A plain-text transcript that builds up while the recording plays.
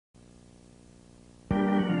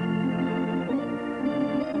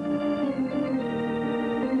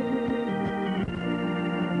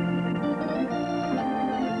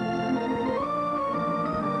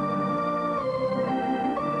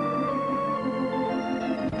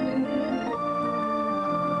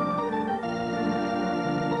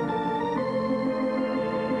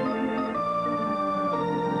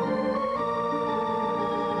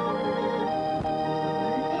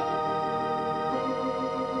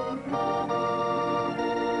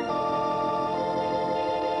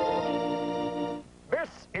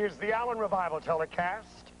Allen Revival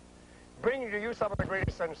telecast, bringing to you some of the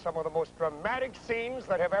greatest and some of the most dramatic scenes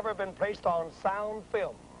that have ever been placed on sound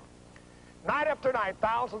film. Night after night,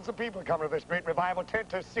 thousands of people come to this great revival tent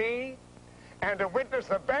to see and to witness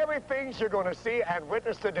the very things you're going to see and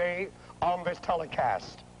witness today on this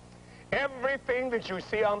telecast. Everything that you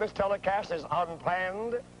see on this telecast is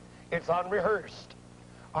unplanned, it's unrehearsed.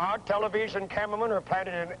 Our television cameramen are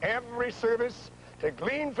planted in every service to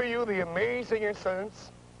glean for you the amazing incidents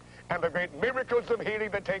and the great miracles of healing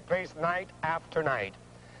that take place night after night.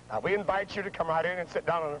 Now, we invite you to come right in and sit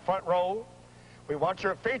down on the front row. We want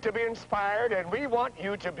your faith to be inspired, and we want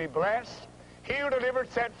you to be blessed, healed, delivered,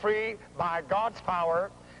 set free by God's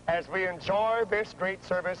power as we enjoy this great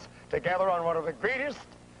service together on one of the greatest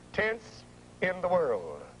tents in the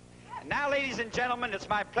world. And now, ladies and gentlemen, it's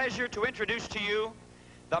my pleasure to introduce to you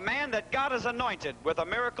the man that God has anointed with a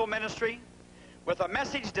miracle ministry, with a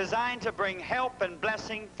message designed to bring help and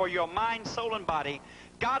blessing for your mind, soul, and body,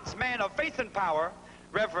 God's man of faith and power,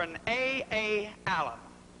 Reverend A. Allen.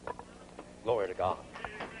 Glory to God.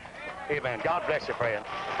 Amen. God bless you, friend.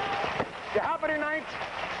 You happy tonight?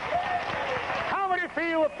 How many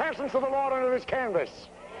feel the presence of the Lord under this canvas?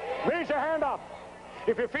 Raise your hand up.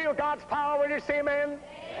 If you feel God's power, will you say amen?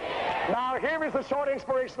 Now, here is the short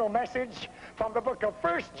inspirational message from the book of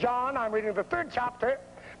 1 John. I'm reading the 3rd chapter,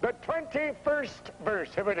 the 21st verse.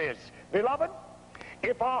 Here it is. Beloved,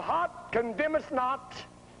 if our heart condemn us not,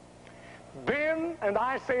 then, and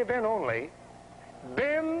I say then only,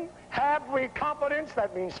 then have we confidence.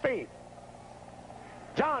 That means faith.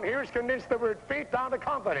 John here has condensed the word faith down to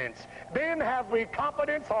confidence. Then have we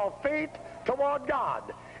confidence or faith toward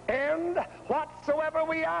God. And whatsoever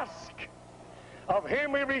we ask, of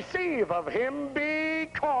him we receive, of him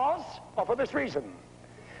because, or for this reason,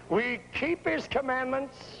 we keep his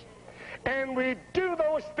commandments, and we do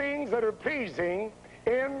those things that are pleasing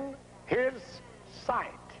in his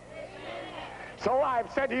sight. So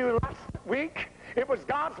I've said to you last week, it was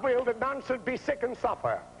God's will that none should be sick and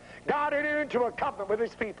suffer. God entered into a covenant with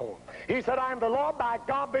his people. He said, I am the Lord thy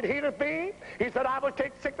God that healeth thee. He said, I will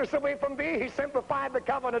take sickness away from thee. He simplified the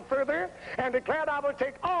covenant further and declared, I will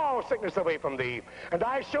take all sickness away from thee. And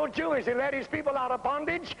I showed you as he led his people out of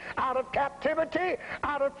bondage, out of captivity,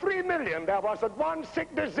 out of 3 million, there wasn't one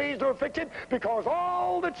sick, diseased, or afflicted, because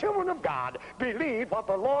all the children of God believed what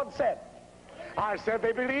the Lord said. I said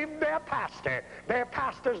they believed their pastor. Their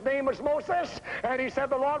pastor's name was Moses, and he said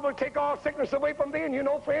the Lord will take all sickness away from thee. And you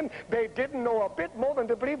know, friend, they didn't know a bit more than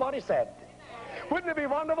to believe what he said. Wouldn't it be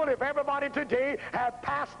wonderful if everybody today had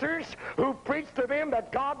pastors who preached to them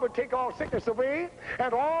that God would take all sickness away,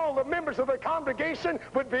 and all the members of the congregation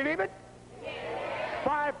would believe it?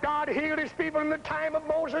 Why, if God healed his people in the time of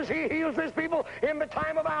Moses, he heals his people in the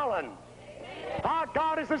time of Allen. Our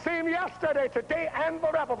God is the same yesterday, today, and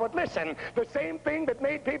forever. But listen, the same thing that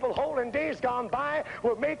made people whole in days gone by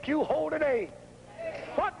will make you whole today.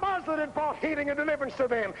 What was it that brought healing and deliverance to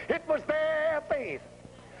them? It was their faith.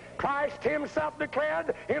 Christ himself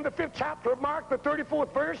declared in the 5th chapter of Mark, the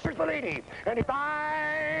 34th verse, there's the lady, and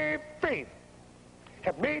thy faith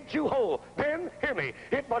have made you whole. Then, hear me,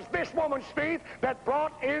 it was this woman's faith that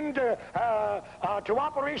brought into to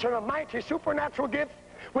operation a mighty supernatural gift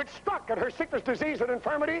which struck at her sickness, disease, and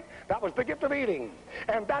infirmity. That was the gift of healing.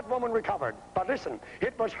 And that woman recovered. But listen,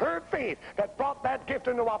 it was her faith that brought that gift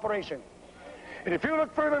into operation. And if you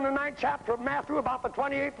look further in the 9th chapter of Matthew, about the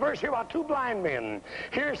 28th verse, here are 2 blind men.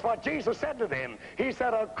 Here's what Jesus said to them. He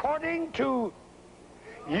said, according to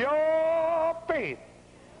your faith,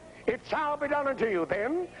 it shall be done unto you.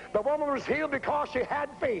 Then the woman was healed because she had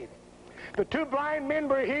faith. The 2 blind men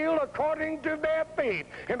were healed according to their faith.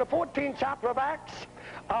 In the 14th chapter of Acts,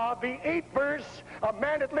 the 8th verse, a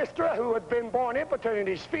man at Lystra who had been born impotent in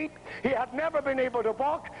his feet, he had never been able to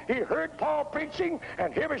walk. He heard Paul preaching,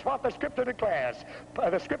 and here is what the scripture declares.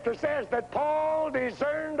 The scripture says that Paul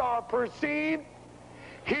discerned or perceived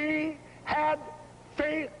he had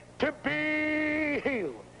faith to be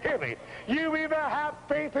healed. Hear me. You either have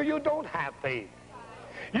faith or you don't have faith.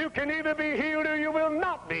 You can either be healed or you will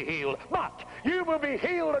not be healed. But you will be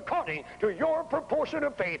healed according to your proportion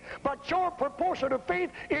of faith. But your proportion of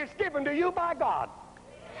faith is given to you by God.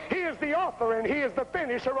 He is the author and he is the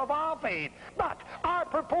finisher of our faith. But our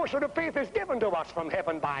proportion of faith is given to us from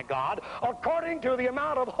heaven by God according to the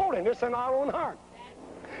amount of holiness in our own heart.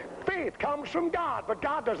 Faith comes from God, but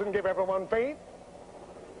God doesn't give everyone faith.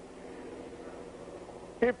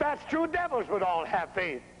 If that's true, devils would all have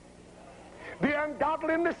faith. The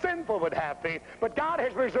ungodly and the sinful would have faith. But God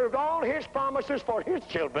has reserved all his promises for his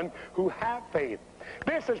children who have faith.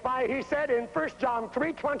 This is why he said in 1 John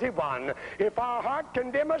 3:21, if our heart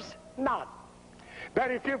condemn us not, that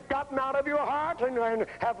if you've gotten out of your heart and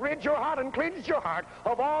have rid your heart and cleansed your heart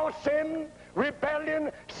of all sin,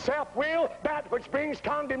 rebellion, self-will, that which brings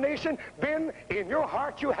condemnation, then in your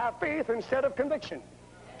heart you have faith instead of conviction.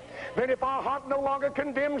 Then if our heart no longer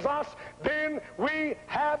condemns us, then we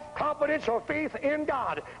have confidence or faith in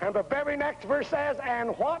God. And the very next verse says,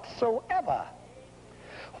 and whatsoever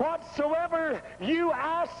you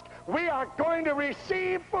ask, we are going to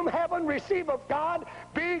receive from heaven, receive of God,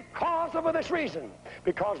 because of this reason.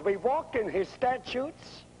 Because we walk in his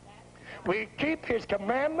statutes, we keep his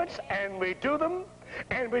commandments, and we do them,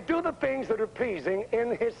 and we do the things that are pleasing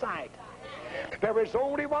in his sight. There is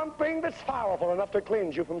only one thing that's powerful enough to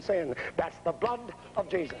cleanse you from sin. That's the blood of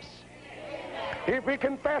Jesus. If we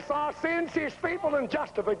confess our sins, he is faithful and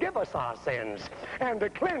just to forgive us our sins and to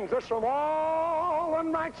cleanse us from all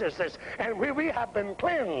unrighteousness. And we have been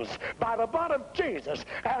cleansed by the blood of Jesus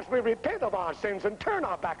as we repent of our sins and turn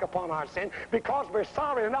our back upon our sin because we're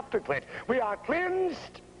sorry enough to quit. We are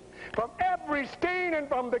cleansed from every stain and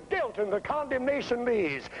from the guilt and the condemnation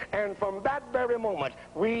leaves. And from that very moment,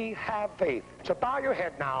 we have faith. So bow your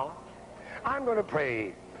head now. I'm going to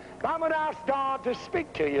pray. I'm going to ask God to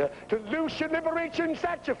speak to you, to loose you, liberate you, and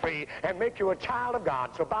set you free, and make you a child of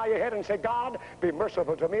God. So bow your head and say, God, be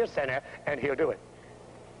merciful to me, a sinner, and he'll do it.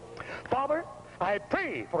 Father, I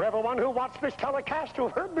pray for everyone who watched this telecast who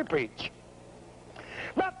heard me preach.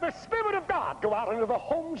 Let the Spirit of God go out into the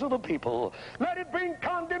homes of the people. Let it bring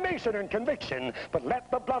condemnation and conviction. But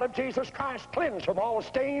let the blood of Jesus Christ cleanse from all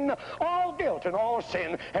stain, all guilt, and all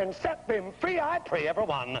sin, and set them free, I pray,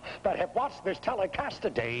 everyone that have watched this telecast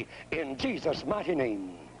today, in Jesus' mighty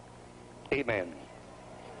name. Amen.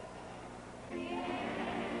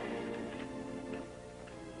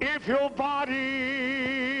 If your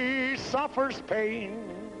body suffers pain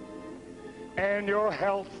and your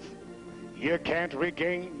health you can't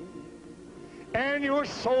regain, and your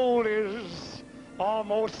soul is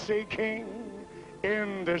almost sinking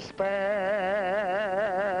in despair,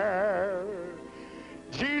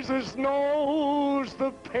 Jesus knows the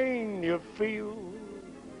pain you feel.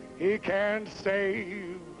 He can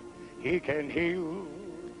save, he can heal.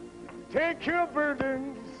 Take your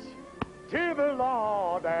burdens to the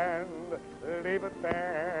Lord and leave it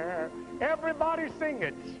there. Everybody sing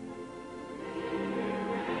it.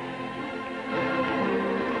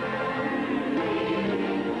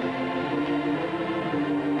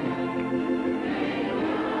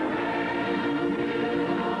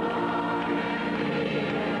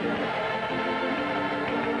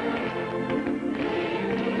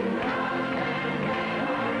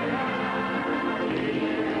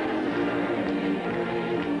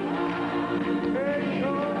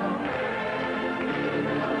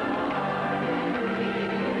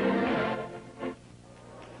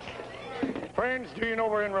 Friends, do you know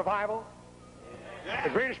we're in revival? The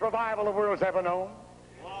greatest revival the world's ever known.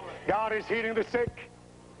 God is healing the sick.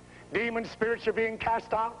 Demon spirits are being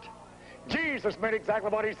cast out. Jesus meant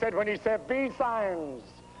exactly what he said when he said, these signs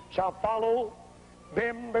shall follow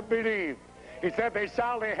them that believe. He said, they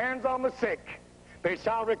shall lay hands on the sick. They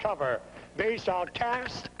shall recover. They shall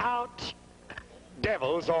cast out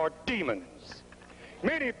devils or demons.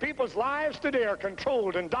 Many people's lives today are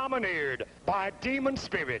controlled and domineered by demon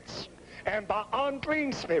spirits, and by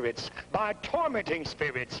unclean spirits, by tormenting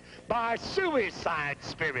spirits, by suicide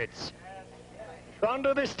spirits.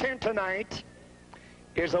 Under this tent tonight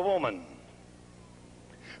is a woman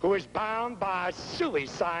who is bound by a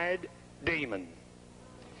suicide demon.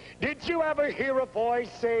 Did you ever hear a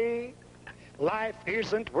voice say, life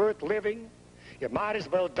isn't worth living? You might as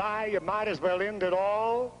well die, you might as well end it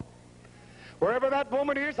all. Wherever that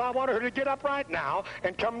woman is, I want her to get up right now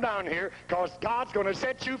and come down here, because God's going to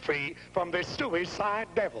set you free from this suicide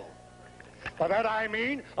devil. By that I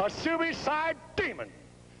mean a suicide demon.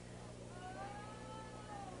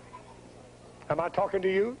 Am I talking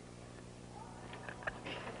to you?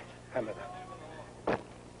 Hand me that.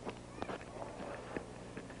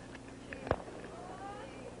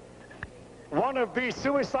 One of these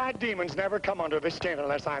suicide demons never come under this tent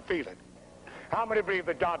unless I feel it. How many believe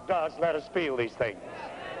that God does let us feel these things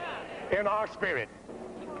in our spirit?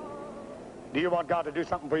 Do you want God to do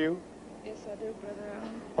something for you? Yes, I do, Brother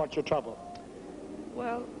Allen. What's your trouble?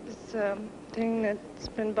 Well, this thing that's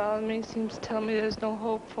been bothering me seems to tell me there's no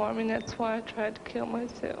hope for me, and that's why I tried to kill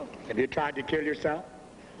myself. Have you tried to kill yourself?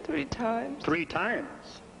 3 times. 3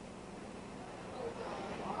 times.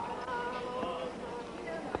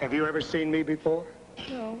 Have you ever seen me before?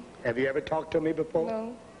 No. Have you ever talked to me before?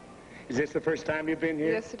 No. Is this the first time you've been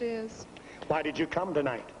here? Yes, it is. Why did you come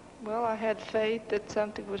tonight? Well, I had faith that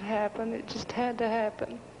something would happen. It just had to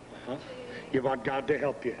happen. You want God to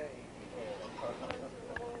help you.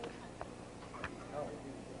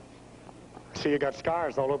 see you got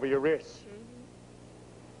scars all over your wrists.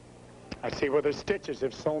 I see where the stitches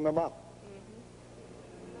have sewn them up.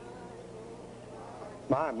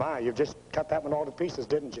 My, you've just cut that one all to pieces,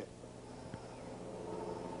 didn't you?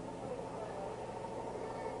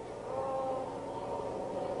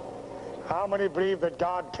 How many believe that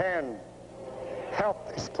God can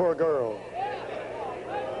help this poor girl?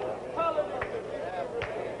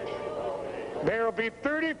 There will be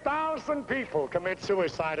 30,000 people commit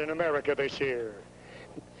suicide in America this year.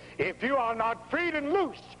 If you are not freed and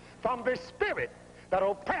loose from this spirit that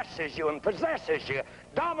oppresses you and possesses you,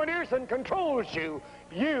 domineers and controls you,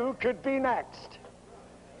 you could be next.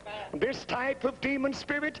 This type of demon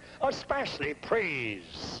spirit especially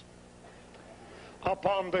preys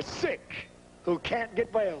upon the sick who can't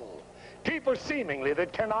get well, people seemingly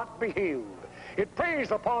that cannot be healed. It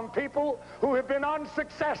preys upon people who have been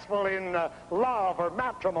unsuccessful in love or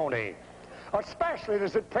matrimony. Especially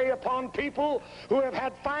does it prey upon people who have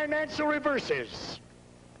had financial reverses.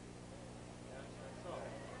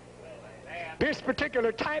 This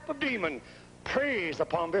particular type of demon preys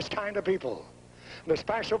upon this kind of people. The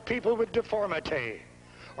special people with deformity,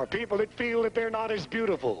 or people that feel that they're not as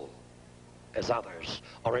beautiful as others,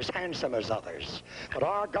 or as handsome as others. But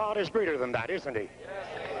our God is greater than that, isn't he?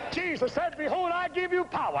 Yes. Jesus said, behold, I give you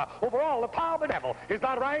power over all the power of the devil. Is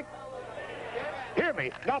that right? Hear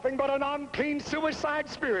me, nothing but an unclean suicide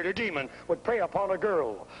spirit or demon would prey upon a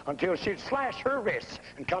girl until she'd slash her wrists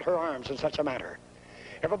and cut her arms in such a manner.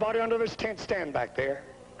 Everybody under this tent, stand back there.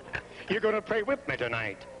 You're going to pray with me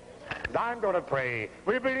tonight. And I'm going to pray.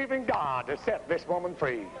 We believe in God to set this woman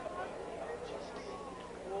free.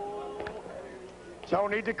 No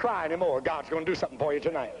need to cry anymore. God's going to do something for you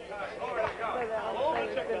tonight.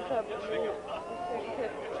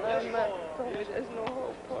 There's no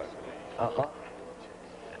hope for me.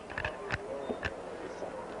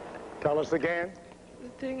 Tell us again. The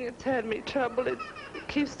thing that's had me trouble, it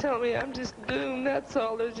keeps telling me I'm just doomed. That's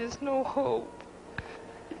all. There's just no hope.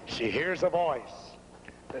 She hears a voice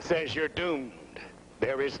that says you're doomed.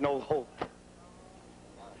 There is no hope.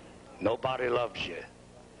 Nobody loves you.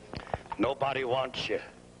 Nobody wants you.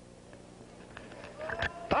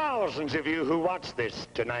 Thousands of you who watch this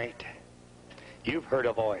tonight, you've heard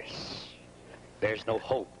a voice. There's no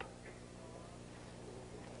hope.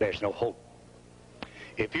 There's no hope.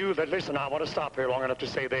 If you that listen, I want to stop here long enough to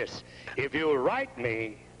say this. If you'll write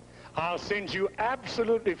me, I'll send you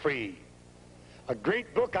absolutely free a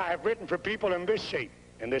great book I have written for people in this shape,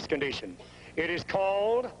 in this condition. It is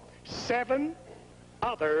called 7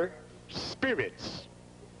 Other Spirits.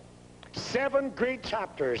 7 great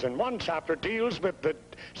chapters, and one chapter deals with the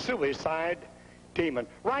suicide demon.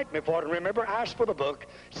 Write me for it, and remember, ask for the book,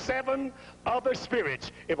 7 Other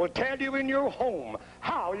Spirits. It will tell you in your home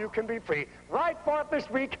how you can be free. Write for it this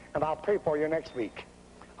week, and I'll pray for you next week.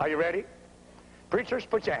 Are you ready? Preachers,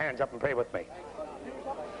 put your hands up and pray with me.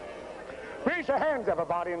 Raise your hands,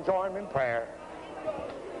 everybody, and join me in prayer.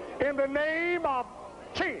 In the name of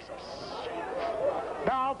Jesus,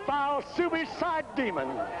 thou foul suicide demon,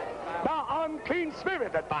 thou unclean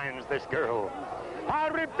spirit that binds this girl, I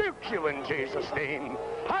rebuke you in Jesus' name.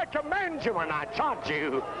 I command you and I charge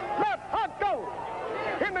you, let her go.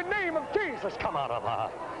 In the name of Jesus, come out of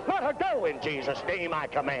her. Let her go in Jesus' name, I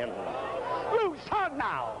command. Loose her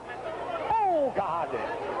now. Oh, God,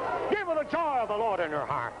 give her the joy of the Lord in her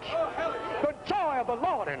heart. The joy of the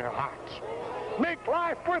Lord in her heart. Make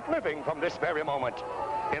life worth living from this very moment.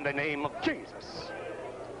 In the name of Jesus.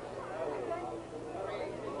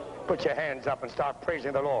 Put your hands up and start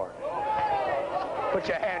praising the Lord. Put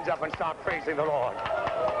your hands up and start praising the Lord.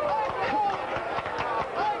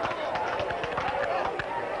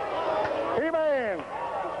 Amen.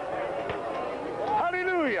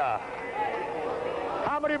 Hallelujah.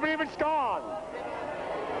 How many believe it's gone?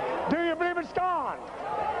 Do you believe it's gone?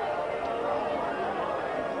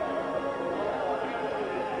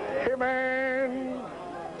 Amen.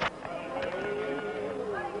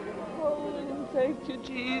 Oh, thank you,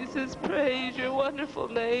 Jesus. Praise your wonderful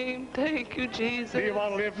name. Thank you, Jesus. Do you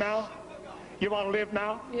want to live now? You want to live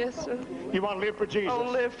now? Yes, sir. You want to live for Jesus? I'll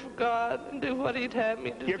live for God and do what he'd have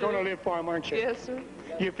me to do. You're going to live for him, aren't you? Yes, sir.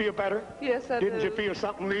 You feel better? Yes, I do. Didn't you feel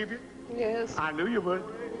something leave you? Yes. I knew you would.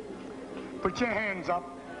 Put your hands up.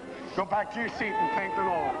 Go back to your seat and thank the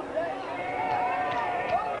Lord.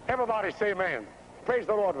 Everybody say amen. Praise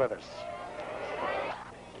the Lord with us.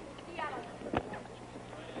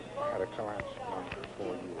 I had a collapse lung for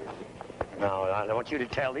 4 years. Now, I want you to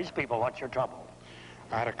tell these people what's your trouble.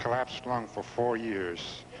 I had a collapsed lung for 4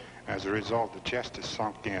 years. As a result, the chest is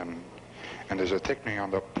sunk in, and there's a thickening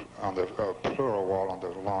on the pleural wall on the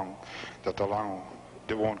lung that the lung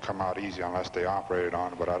it won't come out easy unless they operated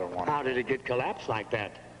on it, but I don't want How it. did it get collapsed like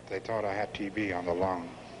that? They thought I had TB on the lung.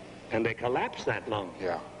 And they collapsed that lung.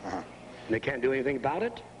 Yeah. And they can't do anything about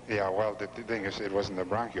it? Yeah, well, the thing is, it wasn't the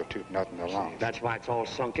bronchial tube, not in the lung. That's why it's all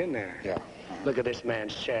sunk in there. Yeah. Look at this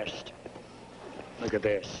man's chest. Look at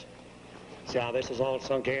this. See how this is all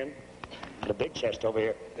sunk in? The big chest over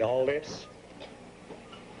here. All this.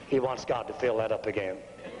 He wants God to fill that up again.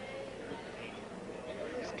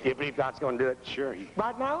 You believe God's going to do it? Sure.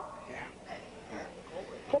 Right now? Yeah.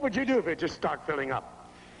 What would you do if it just start filling up?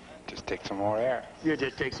 Just take some more air. You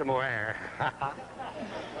just take some more air.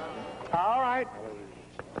 All right.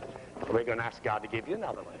 We're going to ask God to give you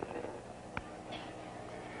another one.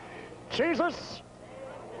 Jesus,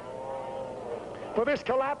 for this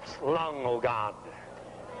collapsed lung, oh God.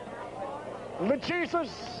 Lord Jesus,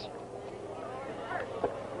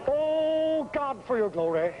 oh God, for your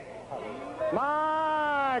glory.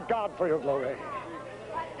 My God, for your glory.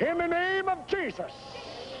 In the name of Jesus,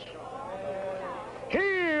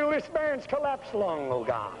 heal this man's collapsed lung, oh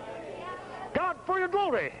God. God, for your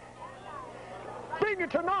glory. Bring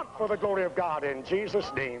it to naught for the glory of God. In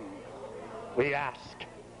Jesus' name, we ask.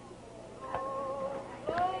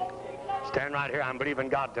 Stand right here. I'm believing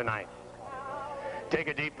God tonight. Take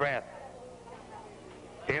a deep breath.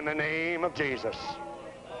 In the name of Jesus.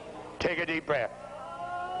 Take a deep breath.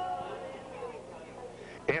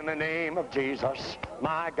 In the name of Jesus.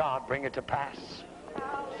 My God, bring it to pass.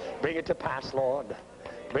 Bring it to pass, Lord.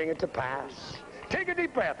 Bring it to pass. Take a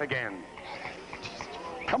deep breath again.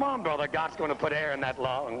 Come on, brother. God's going to put air in that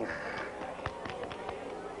lung.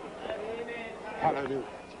 Hallelujah.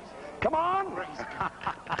 Come on.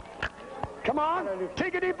 Come on. Hallelujah.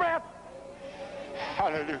 Take a deep breath.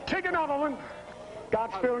 Hallelujah. Take another one.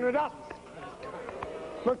 God's filling it up.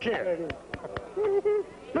 Look here.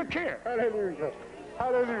 Look here. Hallelujah.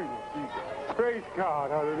 Hallelujah. Praise God.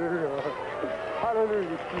 Hallelujah.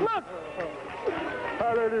 Hallelujah. Look.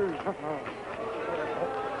 Hallelujah.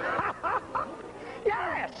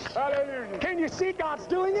 Yes. Hallelujah. Can you see God's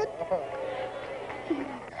doing it?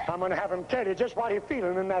 I'm going to have him tell you just what he's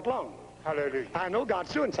feeling in that lung. Hallelujah. I know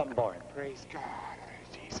God's doing something for him. Praise God.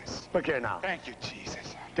 Jesus. Look here now. Thank you,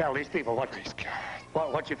 Jesus. Tell these people Praise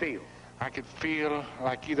God. what you feel. I could feel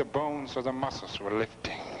like either bones or the muscles were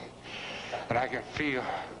lifting. And I can feel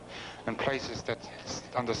in places that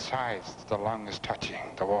on the sides the lung is touching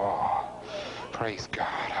the wall. Praise God.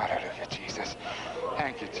 Hallelujah, Jesus.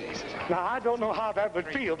 Thank you, Jesus. Now, I don't know how that would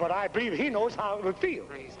feel, but I believe he knows how it would feel.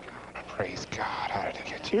 Praise God. Praise God.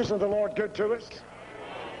 Hallelujah, Jesus. Isn't the Lord good to us?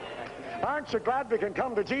 Aren't you glad we can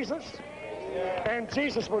come to Jesus? And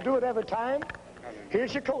Jesus will do it every time.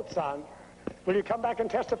 Here's your coat, son. Will you come back and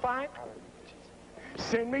testify?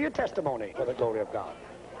 Send me your testimony for the glory of God.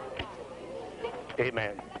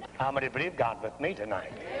 Amen. How many believe God with me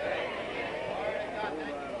tonight?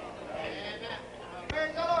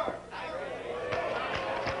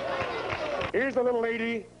 Here's a little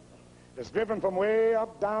lady that's driven from way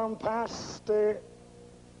up down past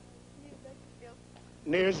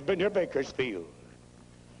near Bakersfield.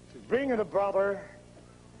 She's bringing a brother.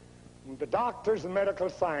 The doctors and medical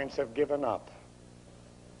science have given up.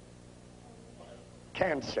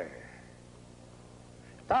 Cancer.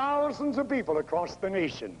 Thousands of people across the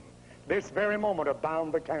nation this very moment are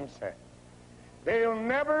bound with cancer. They'll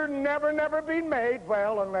never, never, never be made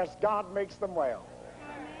well unless God makes them well.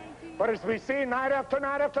 But as we see night after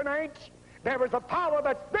night after night, there is a power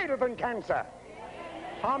that's greater than cancer.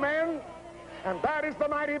 Amen? And that is the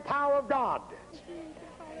mighty power of God.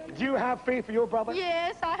 Do you have faith for your brother?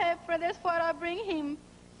 Yes, I have faith. That's why I bring him.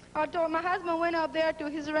 My husband went up there to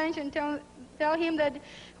his ranch and tell him that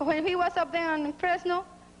when he was up there in Fresno,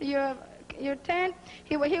 your tent,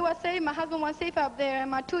 he was safe. My husband was safe up there, and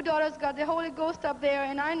my two daughters got the Holy Ghost up there,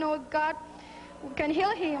 and I know God can heal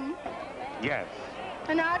him. Yes.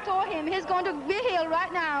 And I told him he's going to be healed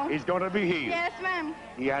right now. He's going to be healed. Yes, ma'am.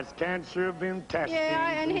 He has cancer, been tested.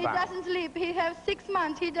 Yeah, and he found. doesn't sleep. He has 6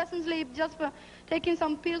 months. He doesn't sleep just for taking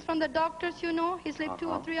some pills from the doctors, you know. He sleeps 2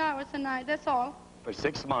 or 3 hours a night. That's all. For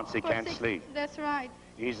 6 months he can't sleep. That's right.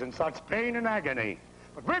 He's in such pain and agony.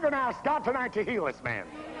 But we're going to ask God tonight to heal this man.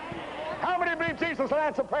 How many believe Jesus will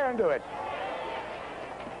answer prayer and do it?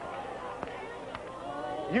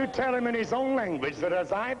 You tell him in his own language that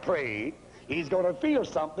as I prayed, he's going to feel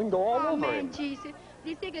something go all over him. Amén, Jesus.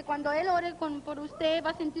 Dice que cuando él ore por usted va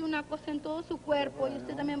a sentir una cosa en todo su cuerpo y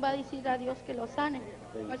usted también va a decir a Dios que lo sane.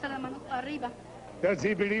 Alza las manos para arriba. Does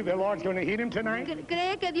he believe the Lord's going to heal him tonight?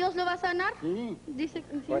 ¿Cree que Dios lo va a sanar? Dice,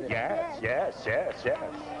 sí. Yes.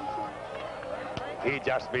 He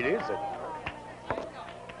just believes it.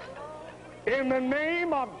 In the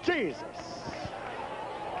name of Jesus,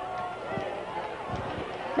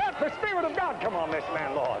 Spirit of God come on this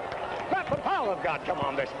man, Lord. Let the power of God come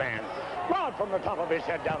on this man. Lord, from the top of his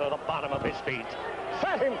head down to the bottom of his feet.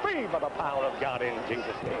 Set him free by the power of God in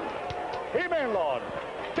Jesus' name. Amen, Lord.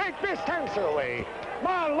 Take this cancer away.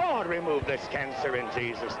 My Lord, remove this cancer in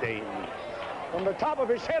Jesus' name. From the top of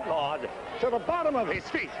his head, Lord, to the bottom of his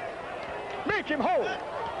feet. Make him whole.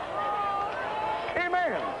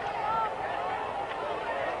 Amen.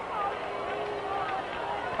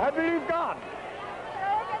 I believe God.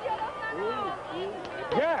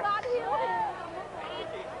 Yes.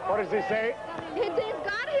 What does he say? He thinks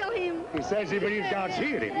God healed him. He says he believes God's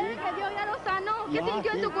healed him. Que Dios ya lo sanó. ¿Qué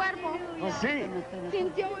sintió en tu cuerpo? See?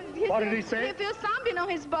 Sintió, What did he say? He feels something on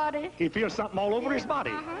his body. He feels something all over his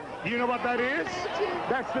body. Do you know what that is?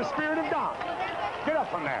 That's the Spirit of God. Get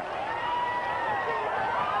up from there.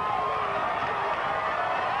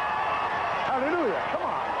 Hallelujah. Come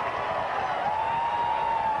on.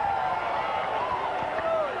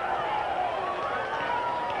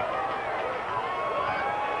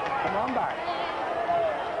 Come on back.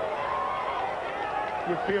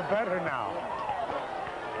 You feel better now.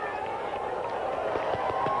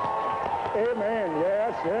 Amen.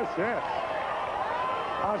 Yes, yes, yes.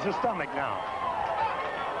 How's your stomach now?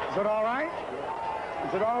 Is it all right?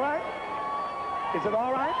 Is it all right? Is it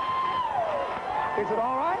all right? Is it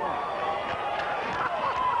all right?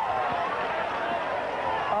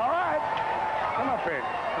 All right. Come up here.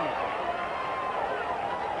 Come up here.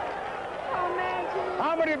 Oh, man, Jesus.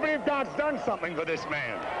 How many believe God's done something for this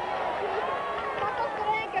man? ¿Cuántos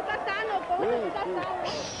creen que está sano? ¿Cómo está sano?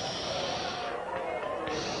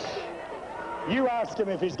 You ask him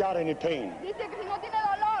if he's got any pain. Dice que si no tiene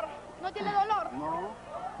dolor, no tiene dolor. No.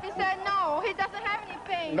 He said no, he doesn't have any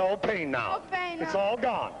pain. No pain now. No pain It's now. all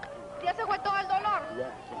gone. Ya se fue todo el dolor.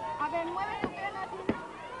 A ver, mueve tu pierna así.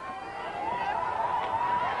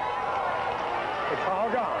 It's all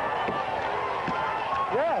gone.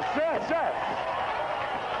 Yes, yes, yes.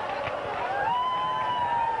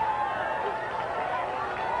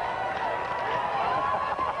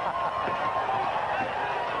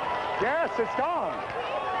 Yes, it's gone.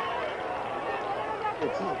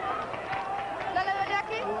 It's, ¿No le duele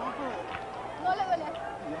aquí? No le duele.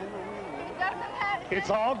 He doesn't have. it's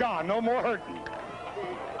all gone. No more hurting.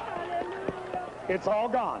 It's all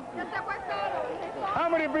gone. Ya se fue todo. How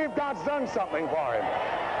many believe God's done something for him?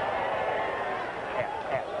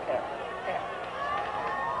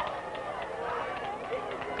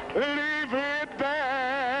 Leave it there.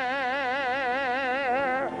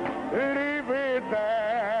 Leave it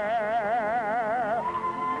there.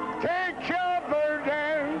 Take your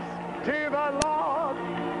burdens to the Lord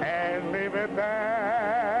and leave it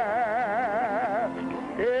there.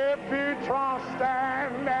 If you trust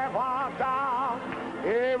and never doubt,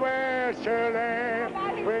 He will surely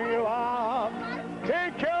bring you out.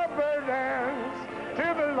 Take your burdens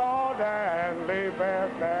to the Lord and leave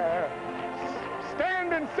it there.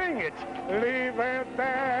 Stand and sing it. Leave it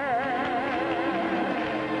there.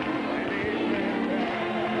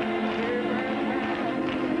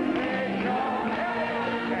 Leave it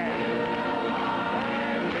there.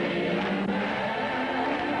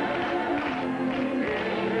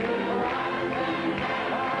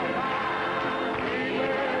 Leave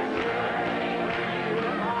it there.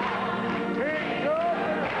 Take your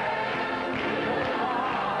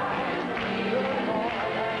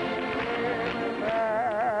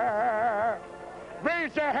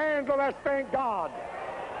Raise your hands and let's thank God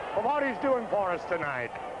for what He's doing for us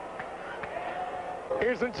tonight.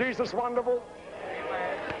 Isn't Jesus wonderful?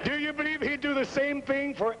 Do you believe He'd do the same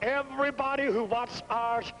thing for everybody who watched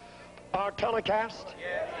our telecast?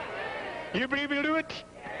 Yes. You believe He'll do it?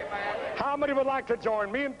 How many would like to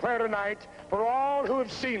join me in prayer tonight for all who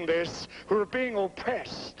have seen this, who are being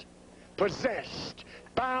oppressed, possessed,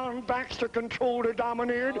 bound, vexed, or controlled, or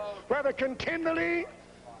domineered, whether continually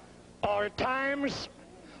or at times,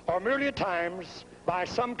 or merely at times, by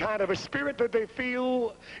some kind of a spirit that they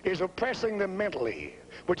feel is oppressing them mentally?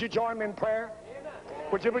 Would you join me in prayer?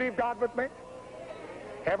 Would you believe God with me?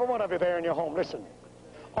 Every one of you there in your home, listen.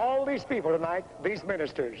 All these people tonight, these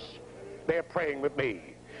ministers, they're praying with me.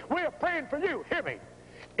 We're praying for you. Hear me.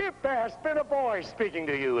 If there has been a voice speaking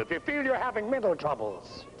to you, if you feel you're having mental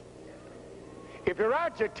troubles, if you're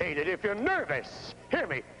agitated, if you're nervous, hear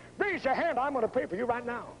me. Raise your hand. I'm going to pray for you right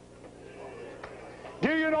now.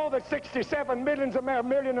 Do you know that 67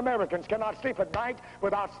 million Americans cannot sleep at night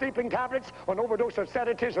without sleeping tablets or an overdose of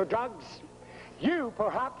sedatives or drugs? You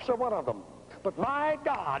perhaps are one of them. But my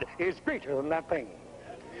God is greater than that thing.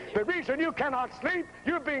 The reason you cannot sleep,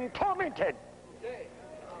 you're being tormented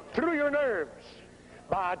through your nerves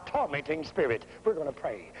by a tormenting spirit. We're going to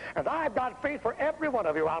pray. And I've got faith for every one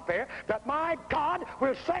of you out there that my God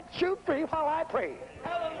will set you free while I pray.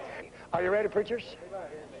 Are you ready, preachers?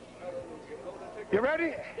 You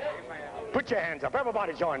ready? Put your hands up.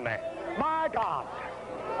 Everybody join me. My God,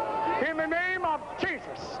 in the name of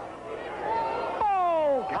Jesus,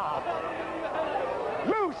 oh God,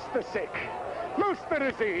 loose the sick, loose the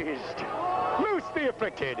diseased, loose the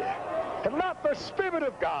afflicted, and let the Spirit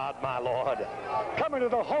of God, my Lord, come into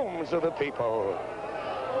the homes of the people.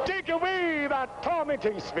 Take away that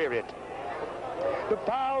tormenting spirit, the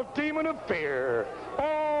foul demon of fear.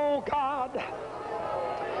 Oh God,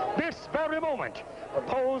 this very moment, to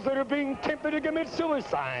those that are being tempted to commit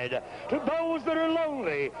suicide, to those that are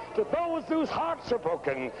lonely, to those whose hearts are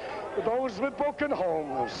broken, to those with broken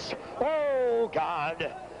homes, oh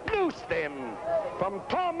God, loose them from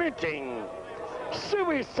tormenting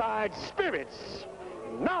suicide spirits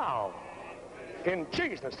now, in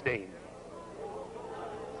Jesus' name.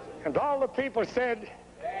 And all the people said,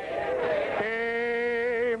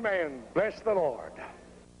 Amen. Bless the Lord.